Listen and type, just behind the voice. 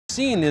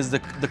Seeing is the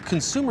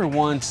consumer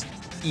wants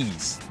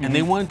ease, and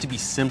they want it to be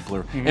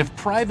simpler. If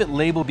private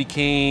label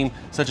became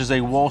such as a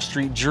Wall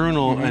Street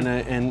Journal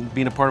and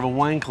being a part of a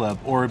wine club,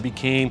 or it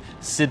became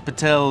Sid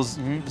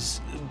Patel's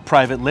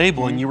private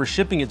label and you were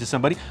shipping it to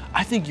somebody,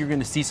 I think you're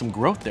going to see some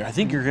growth there. I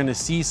think you're going to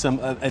see some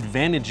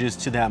advantages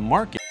to that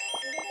market.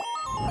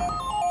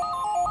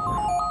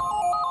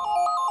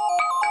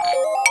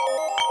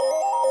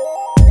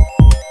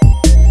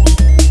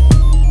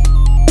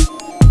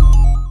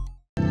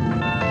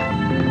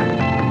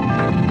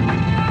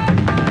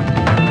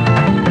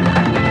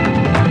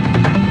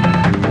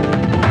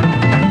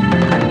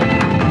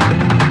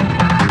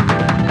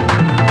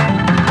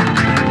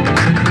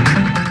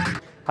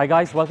 Hi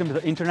guys, welcome to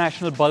the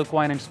International Bulk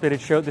Wine and Spirit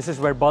Show. This is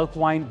where bulk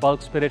wine,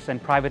 bulk spirits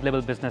and private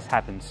label business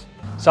happens.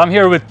 So I'm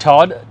here with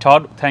Todd.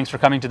 Todd, thanks for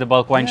coming to the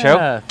Bulk Wine Show.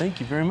 Yeah, thank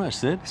you very much,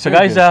 Sid. So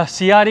guys,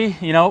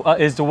 Ciatti,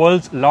 is the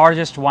world's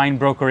largest wine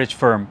brokerage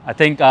firm. I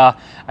think I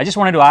just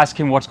wanted to ask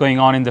him what's going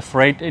on in the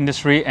freight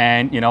industry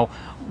and,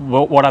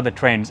 what are the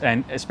trends,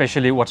 and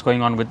especially what's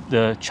going on with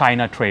the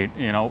China trade,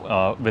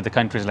 with the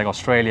countries like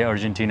Australia,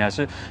 Argentina.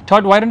 So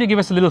Todd, why don't you give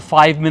us a little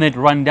 5-minute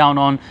rundown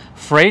on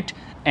freight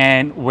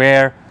and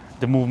where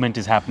the movement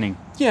is happening?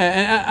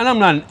 Yeah, and I'm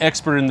not an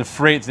expert in the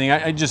freight thing.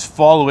 I just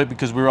follow it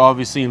because we're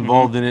obviously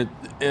involved in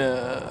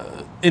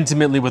it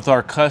intimately with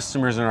our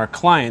customers and our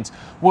clients.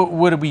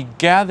 What we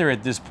gather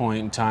at this point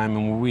in time,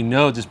 and what we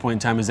know at this point in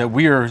time, is that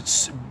we are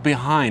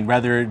behind,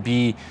 whether it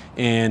be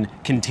in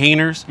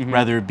containers,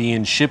 whether it be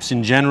in ships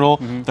in general,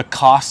 the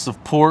costs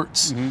of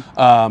ports.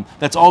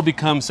 That's all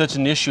become such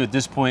an issue at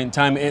this point in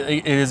time.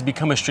 It has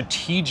become a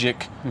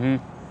strategic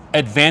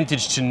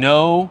advantage to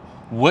know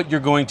what you're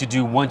going to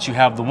do once you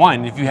have the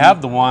wine. And if you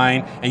have the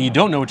wine and you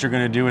don't know what you're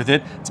going to do with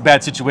it, it's a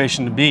bad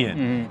situation to be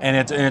in. And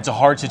it's a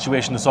hard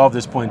situation to solve at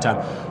this point in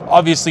time.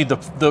 Obviously,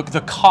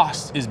 the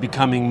cost is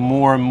becoming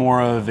more and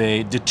more of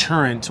a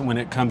deterrent when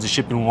it comes to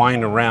shipping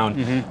wine around,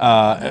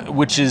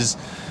 which is,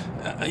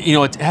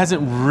 it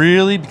hasn't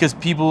really, because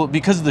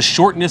of the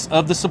shortness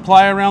of the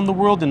supply around the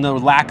world and the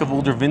lack of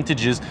older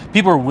vintages,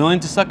 people are willing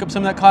to suck up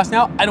some of that cost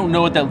now. I don't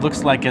know what that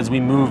looks like as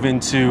we move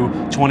into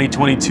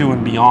 2022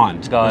 and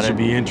beyond. That should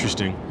be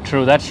interesting.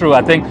 True, that's true.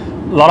 I think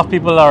a lot of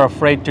people are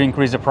afraid to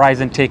increase the price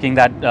and taking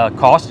that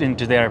cost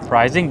into their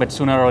pricing, but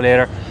sooner or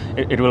later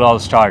it will all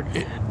start.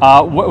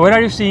 Where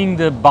are you seeing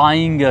the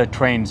buying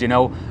trends?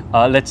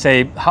 Let's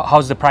say,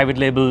 how's the private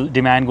label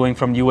demand going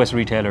from US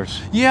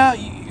retailers? Yeah,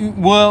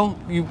 well,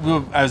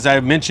 as I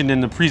mentioned in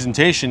the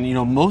presentation,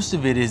 most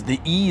of it is the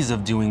ease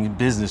of doing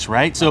business,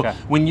 right? So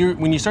when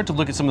you start to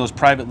look at some of those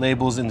private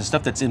labels and the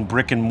stuff that's in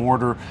brick and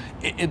mortar,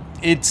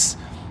 it's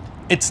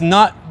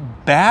not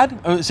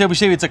bad. So we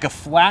say it's like a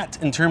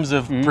flat in terms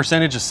of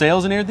percentage of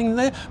sales and everything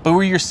like that. But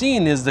what you're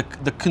seeing is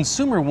the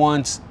consumer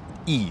wants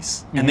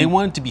ease, and they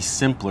want it to be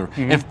simpler.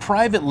 If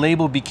private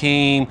label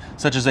became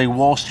such as a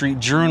Wall Street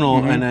Journal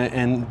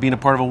and being a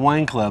part of a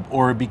wine club,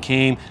 or it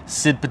became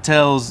Sid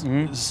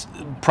Patel's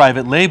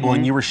private label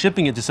and you were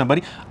shipping it to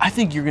somebody, I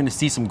think you're going to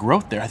see some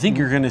growth there. I think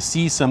you're going to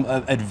see some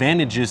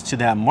advantages to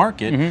that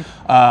market.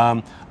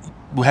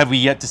 Have we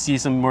yet to see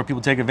some more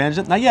people take advantage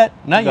of it? Not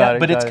yet,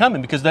 but it's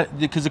coming because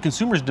the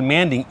consumer is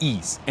demanding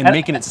ease and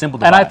making it simple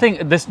to buy. And I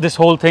think this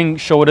whole thing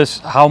showed us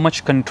how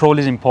much control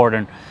is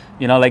important.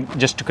 Like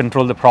just to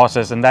control the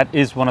process, and that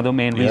is one of the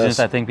main reasons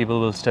I think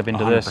people will step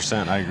into 100%, this.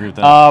 100%, I agree with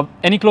that.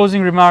 Any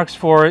closing remarks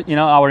for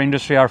our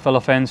industry, our fellow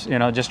fans,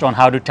 just on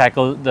how to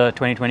tackle the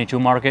 2022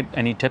 market?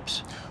 Any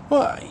tips?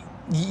 Well,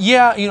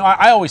 yeah,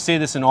 I always say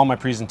this in all my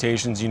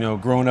presentations.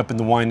 Growing up in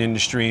the wine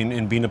industry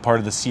and being a part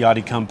of the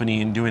Ciatti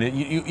Company and doing it,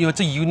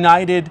 it's a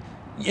united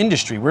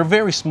industry. We're a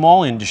very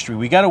small industry.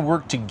 We got to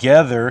work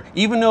together.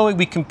 Even though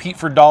we compete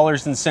for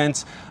dollars and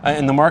cents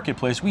in the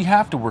marketplace, we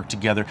have to work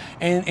together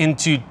and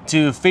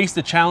to face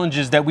the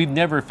challenges that we've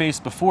never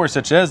faced before,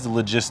 such as the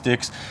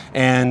logistics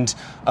and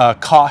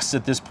costs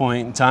at this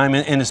point in time,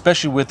 and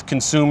especially with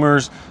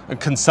consumers,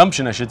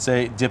 consumption, I should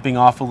say, dipping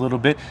off a little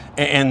bit,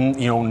 and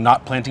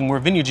not planting more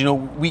vineyards.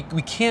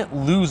 We can't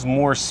lose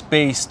more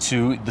space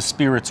to the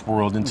spirits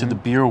world and to the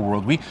beer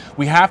world.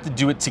 We have to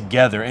do it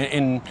together,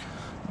 and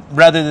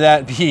rather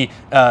that be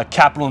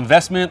capital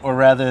investment, or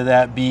rather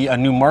that be a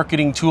new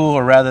marketing tool,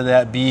 or rather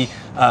that be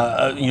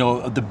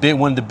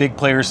one of the big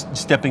players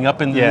stepping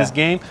up into this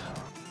game.